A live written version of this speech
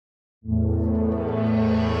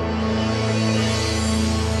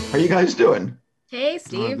you guys doing? Hey, Doing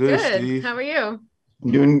Steve. good, Good. Steve. How are you?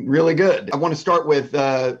 I'm doing really good. I want to start with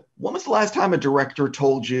when was the last time a director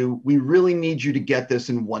told you, we really need you to get this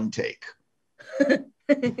in one take?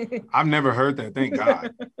 I've never heard that. Thank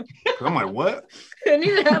God. 'Cause I'm like, what?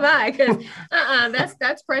 Neither have I, because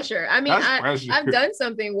that's pressure. I mean, That's pressure. I've done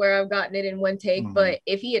something where I've gotten it in one take, Mhm. but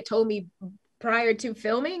if he had told me prior to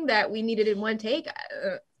filming that we needed it in one take,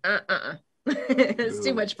 it's too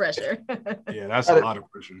Dude. much pressure. Yeah, that's a lot of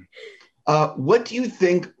pressure. What do you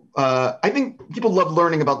think? I think people love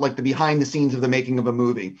learning about like the behind the scenes of the making of a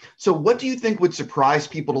movie. So what do you think would surprise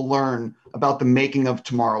people to learn about the making of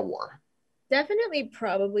Tomorrow War? Definitely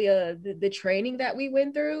probably the training that we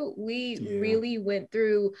went through. We Yeah. really went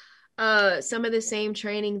through some of the same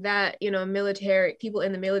training that military people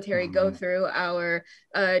in the military go through. Our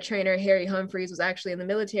trainer Harry Humphreys was actually in the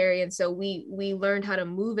military, and so we learned how to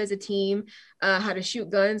move as a team, how to shoot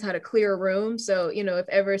guns, how to clear a room. So if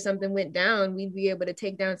ever something went down, we'd be able to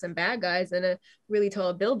take down some bad guys in a really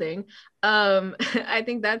tall building. I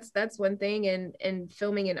think that's one thing. And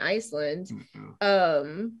filming in Iceland,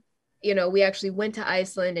 we actually went to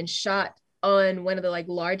Iceland and shot on one of the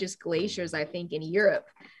largest glaciers, I think, in Europe.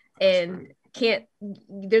 And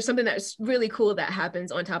there's something that's really cool that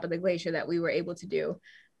happens on top of the glacier that we were able to do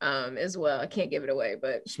as well. I can't give it away,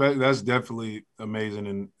 but That's definitely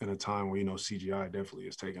amazing in a time where CGI definitely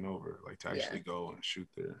is taking over, like to actually go and shoot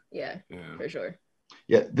there. Yeah, for sure.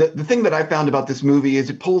 Yeah, the thing that I found about this movie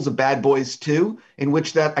is it pulls a Bad Boys 2, in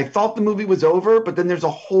which that I thought the movie was over, but then there's a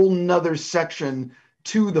whole nother section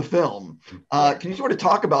to the film. Can you sort of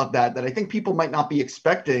talk about that I think people might not be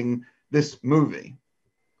expecting this movie?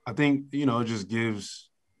 I think it just gives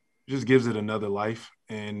it another life,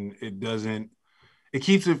 and it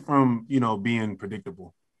keeps it from being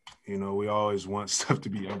predictable. We always want stuff to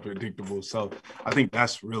be unpredictable, so I think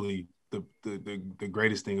that's really the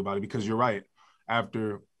greatest thing about it, because you're right.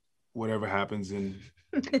 After whatever happens in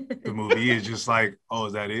the movie, it's just like, oh,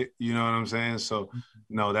 is that it? You know what I'm saying? So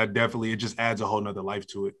no, that definitely, it just adds a whole nother life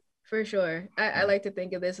to it. For sure. I like to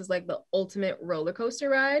think of this as like the ultimate roller coaster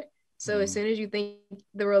ride. So as soon as you think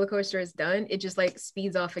the roller coaster is done, it just like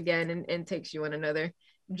speeds off again and takes you on another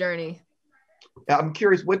journey. I'm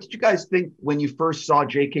curious, what did you guys think when you first saw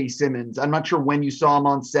J.K. Simmons? I'm not sure when you saw him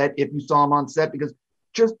on set, if you saw him on set, because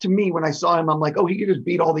just to me, when I saw him, I'm like, oh, he could just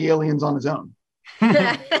beat all the aliens on his own.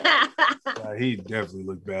 He definitely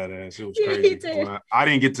looked badass. It was crazy. I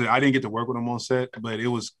didn't get to work with him on set, but it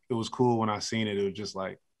was cool when I seen it. It was just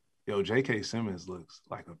like, yo, J.K. Simmons looks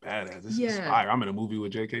like a badass. This is fire. I'm in a movie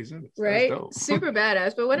with J.K. Simmons. Right? That's dope. Super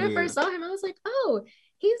badass. But when I first saw him, I was like, oh,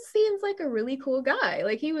 he seems like a really cool guy.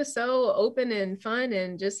 Like, he was so open and fun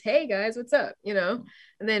and just, hey guys, what's up? And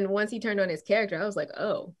then once he turned on his character, I was like,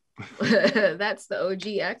 oh, that's the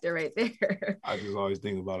OG actor right there. I just always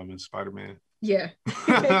think about him in Spider-Man. Yeah.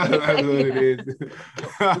 That's what it is.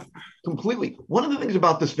 Completely. One of the things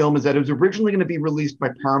about this film is that it was originally going to be released by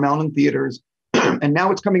Paramount in theaters, and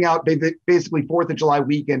now it's coming out basically 4th of July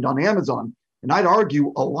weekend on Amazon. And I'd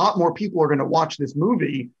argue a lot more people are going to watch this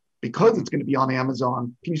movie because it's going to be on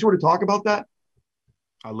Amazon. Can you sort of talk about that?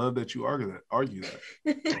 I love that you argue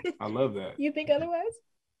that. I love that. You think otherwise?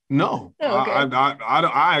 No. Oh, okay.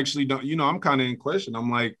 I actually don't. I'm kind of in question.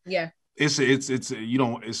 I'm like, yeah, it's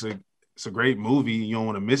a great movie. You don't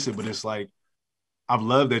want to miss it, but it's like, I've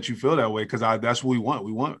loved that you feel that way, because that's what we want.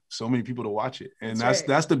 We want so many people to watch it, and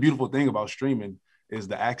that's the beautiful thing about streaming, is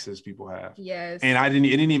the access people have. Yes. And I didn't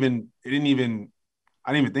even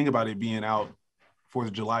think about it being out 4th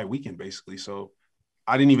of July weekend, basically. So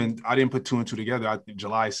I didn't put 2 and 2 together.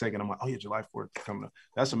 July 2nd, I'm like, oh yeah, July 4th coming up.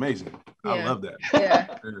 That's amazing. Yeah. I love that. Yeah.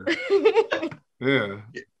 Yeah.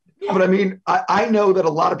 But I mean, I know that a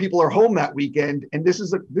lot of people are home that weekend, and this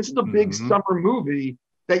is a big summer movie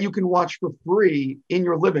that you can watch for free in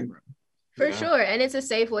your living room. For sure. And it's a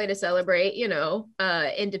safe way to celebrate,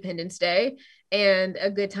 Independence Day, and a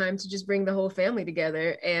good time to just bring the whole family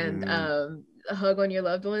together and hug on your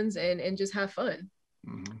loved ones and just have fun.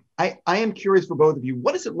 I am curious for both of you.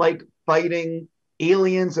 What is it like fighting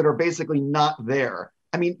aliens that are basically not there?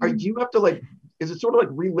 I mean, do you have to is it sort of like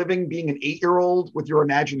reliving being an 8-year-old with your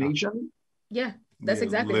imagination? Yeah, that's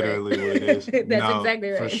exactly literally right. what it is. That's exactly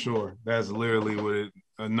right. For sure. That's literally what it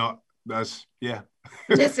that's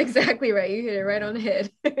exactly right. You hit it right on the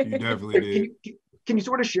head. You definitely did. Can you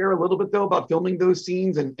sort of share a little bit though about filming those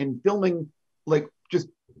scenes and filming, like, just,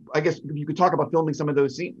 I guess you could talk about filming some of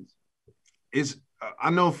those scenes. I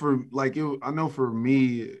know for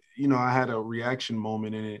me, I had a reaction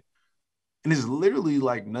moment in it, and it's literally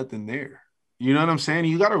like nothing there. You know what I'm saying?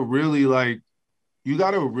 You gotta really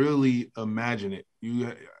imagine it.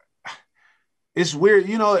 it's weird,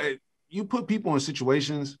 you put people in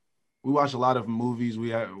situations. We watch a lot of movies.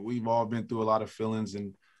 We've all been through a lot of feelings,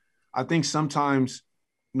 and I think sometimes,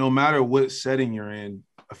 no matter what setting you're in,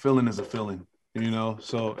 a feeling is a feeling.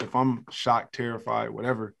 So if I'm shocked, terrified,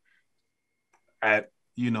 whatever, at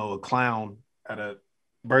a clown at a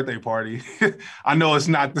birthday party, I know it's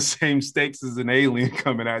not the same stakes as an alien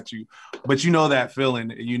coming at you, but that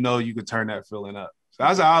feeling, and you could turn that feeling up. So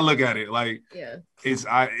that's how I look at it. Like, yeah,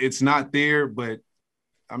 it's not there, but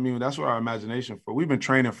I mean, that's what our imagination for. We've been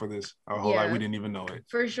training for this our whole life. We didn't even know it.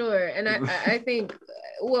 For sure. And I think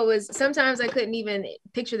sometimes I couldn't even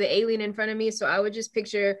picture the alien in front of me. So I would just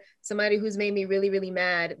picture somebody who's made me really, really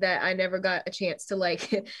mad that I never got a chance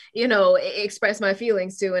to express my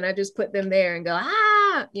feelings to. And I just put them there and go,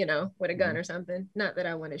 with a gun or something. Not that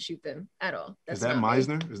I want to shoot them at all. Is that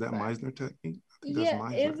Meisner? Is that Meisner technique? Yeah,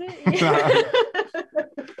 Meisner. Is it?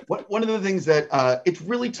 One of the things that it's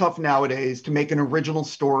really tough nowadays to make an original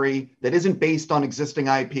story that isn't based on existing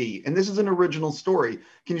IP. And this is an original story.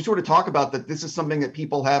 Can you sort of talk about that? This is something that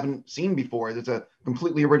people haven't seen before. It's a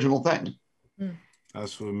completely original thing.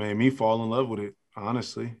 That's what made me fall in love with it,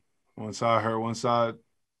 honestly. Once I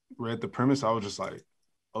read the premise, I was just like,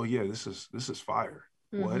 oh yeah, this is fire.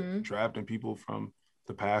 Mm-hmm. What? Drafting people from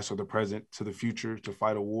the past or the present to the future to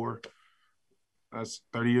fight a war. That's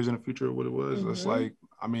 30 years in the future of what it was. Mm-hmm. That's like,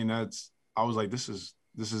 I mean, I was like, this is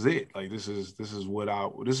it. Like, this is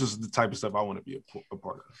the type of stuff I want to be a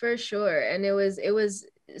part of. For sure. And it was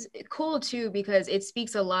cool too, because it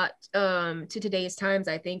speaks a lot to today's times,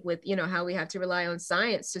 I think, with, how we have to rely on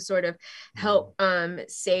science to sort of help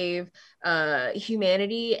save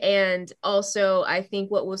humanity. And also, I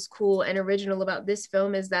think what was cool and original about this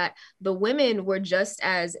film is that the women were just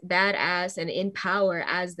as badass and in power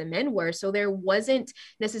as the men were. So there wasn't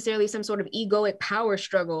necessarily some sort of egoic power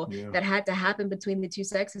struggle that had to happen between the two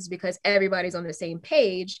sexes, because everybody's on the same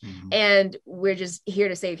page and we're just here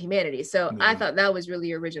to save humanity. So I thought that was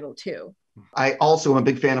really original too. I also am a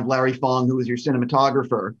big fan of Larry Fong, who is your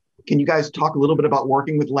cinematographer. Can you guys talk a little bit about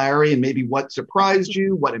working with Larry and maybe what surprised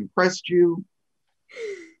you, what impressed you?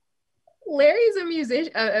 Larry's a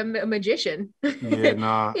musician, a magician. Yeah,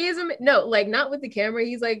 nah. Not with the camera.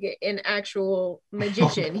 He's like an actual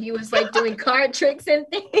magician. He was like doing card tricks and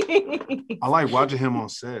things. I like watching him on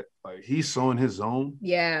set. Like, he's so in his zone.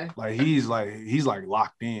 Yeah. Like he's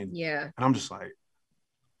locked in. Yeah. And I'm just like,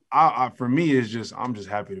 for me, I'm just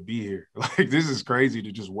happy to be here. Like, this is crazy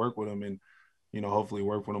to just work with him and, hopefully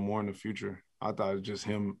work with him more in the future. I thought just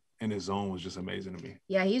him in his zone was just amazing to me.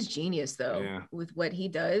 Yeah, he's genius though. With what he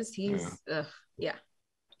does. He's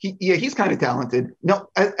he's kind of talented. Now,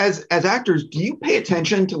 as actors, do you pay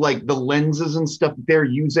attention to like the lenses and stuff that they're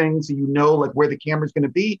using, so like where the camera's going to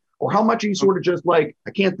be, or how much are you sort of just like,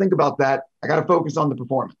 I can't think about that, I got to focus on the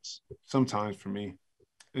performance? Sometimes for me,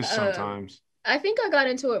 it's sometimes. I think I got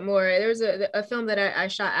into it more. There was a film that I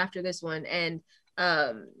shot after this one, and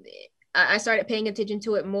I started paying attention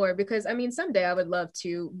to it more because, I mean, someday I would love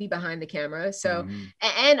to be behind the camera. So,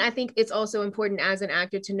 and I think it's also important as an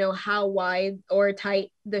actor to know how wide or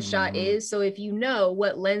tight the shot is. So if you know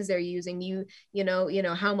what lens they're using, you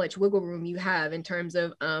know how much wiggle room you have in terms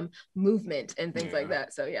of movement and things like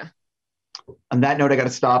that. So, yeah. On that note, I got to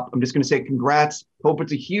stop. I'm just going to say congrats. Hope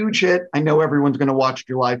it's a huge hit. I know everyone's going to watch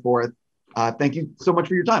July 4th. Thank you so much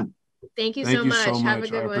for your time. Thank you so much. Have a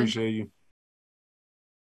good one. I appreciate you.